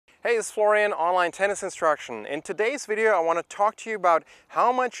Hey, it's Florian, Online Tennis Instruction. In today's video, I want to talk to you about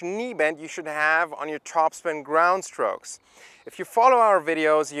how much knee bend you should have on your topspin ground strokes. If you follow our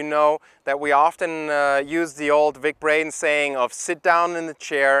videos, you know that we often use the old Vic Braden saying of sit down in the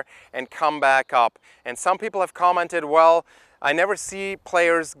chair and come back up. And some people have commented, well, I never see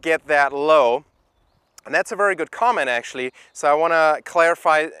players get that low. And that's a very good comment actually, so I want to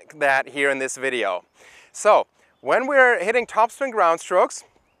clarify that here in this video. So, when we're hitting topspin ground strokes,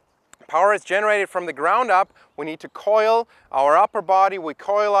 power is generated from the ground up. We need to coil our upper body, we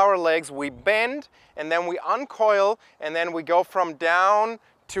coil our legs, we bend, and then we uncoil, and then we go from down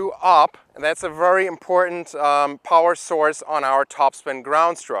to up. And that's a very important power source on our topspin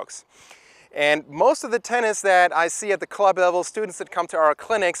ground strokes. And most of the tennis that I see at the club level, students that come to our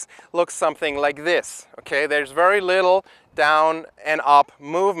clinics, looks something like this. Okay, there's very little down and up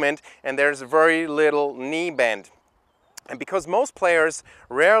movement, and there's very little knee bend. And because most players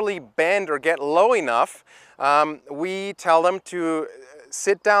rarely bend or get low enough, we tell them to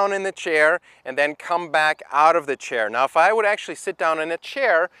sit down in the chair and then come back out of the chair. Now, if I would actually sit down in a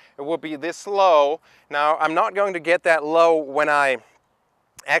chair, it would be this low. Now, I'm not going to get that low when I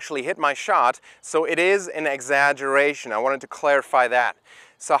actually hit my shot, so it is an exaggeration. I wanted to clarify that.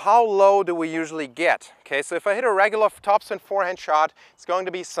 So how low do we usually get? Okay, so if I hit a regular topspin forehand shot, it's going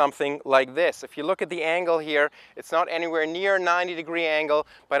to be something like this. If you look at the angle here, it's not anywhere near 90-degree angle,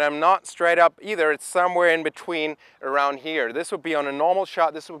 but I'm not straight up either. It's somewhere in between around here. This would be on a normal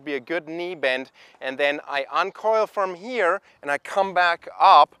shot. This would be a good knee bend, and then I uncoil from here and I come back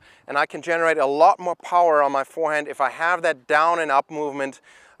up, and I can generate a lot more power on my forehand if I have that down and up movement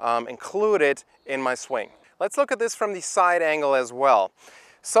included in my swing. Let's look at this from the side angle as well.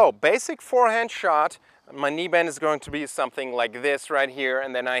 So, basic forehand shot, my knee bend is going to be something like this right here,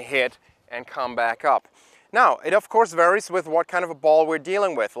 and then I hit and come back up. Now, it of course varies with what kind of a ball we're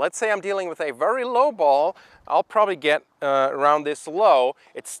dealing with. Let's say I'm dealing with a very low ball, I'll probably get around this low.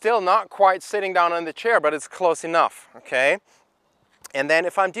 It's still not quite sitting down in the chair, but it's close enough, okay? And then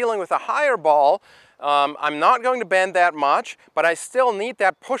if I'm dealing with a higher ball, I'm not going to bend that much, but I still need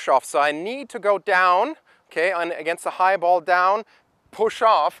that push off. So I need to go down, okay, against the high ball down, push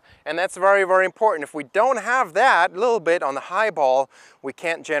off, and that's very, very important. If we don't have that little bit on the high ball, we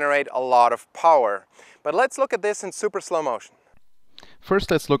can't generate a lot of power. But let's look at this in super slow motion.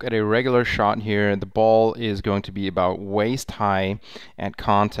 First, let's look at a regular shot here. The ball is going to be about waist high at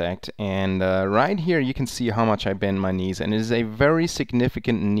contact, and right here you can see how much I bend my knees, and it is a very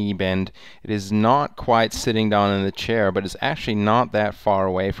significant knee bend. It is not quite sitting down in the chair, but it's actually not that far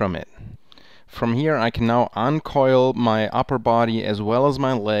away from it. From here I can now uncoil my upper body as well as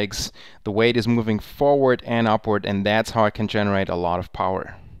my legs. The weight is moving forward and upward, and that's how I can generate a lot of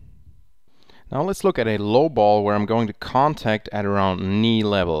power. Now let's look at a low ball where I'm going to contact at around knee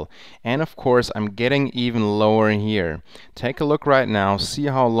level. And of course I'm getting even lower here. Take a look right now, see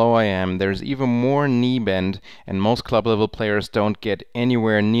how low I am. There's even more knee bend, and most club level players don't get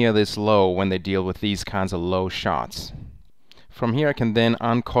anywhere near this low when they deal with these kinds of low shots. From here I can then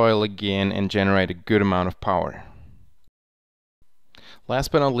uncoil again and generate a good amount of power.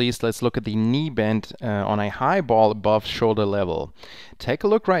 Last but not least, let's look at the knee bend on a high ball above shoulder level. Take a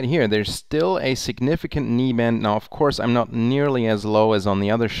look right here. There's still a significant knee bend. Now, of course, I'm not nearly as low as on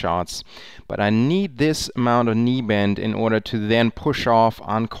the other shots, but I need this amount of knee bend in order to then push off,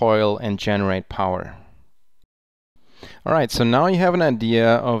 uncoil, and generate power. Alright, so now you have an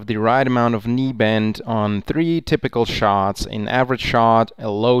idea of the right amount of knee bend on three typical shots: an average shot, a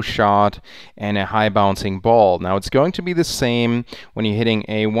low shot, and a high bouncing ball. Now it's going to be the same when you're hitting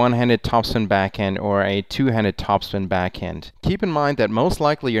a one-handed topspin backhand or a two-handed topspin backhand. Keep in mind that most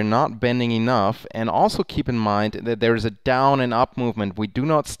likely you're not bending enough, and also keep in mind that there is a down and up movement. We do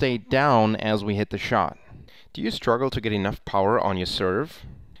not stay down as we hit the shot. Do you struggle to get enough power on your serve?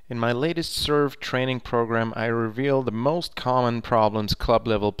 In my latest serve training program, I reveal the most common problems club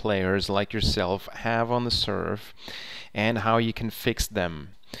level players like yourself have on the serve and how you can fix them.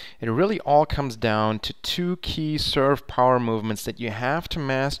 It really all comes down to two key serve power movements that you have to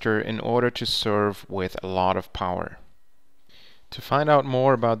master in order to serve with a lot of power. To find out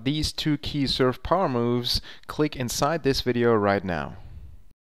more about these two key serve power moves, click inside this video right now.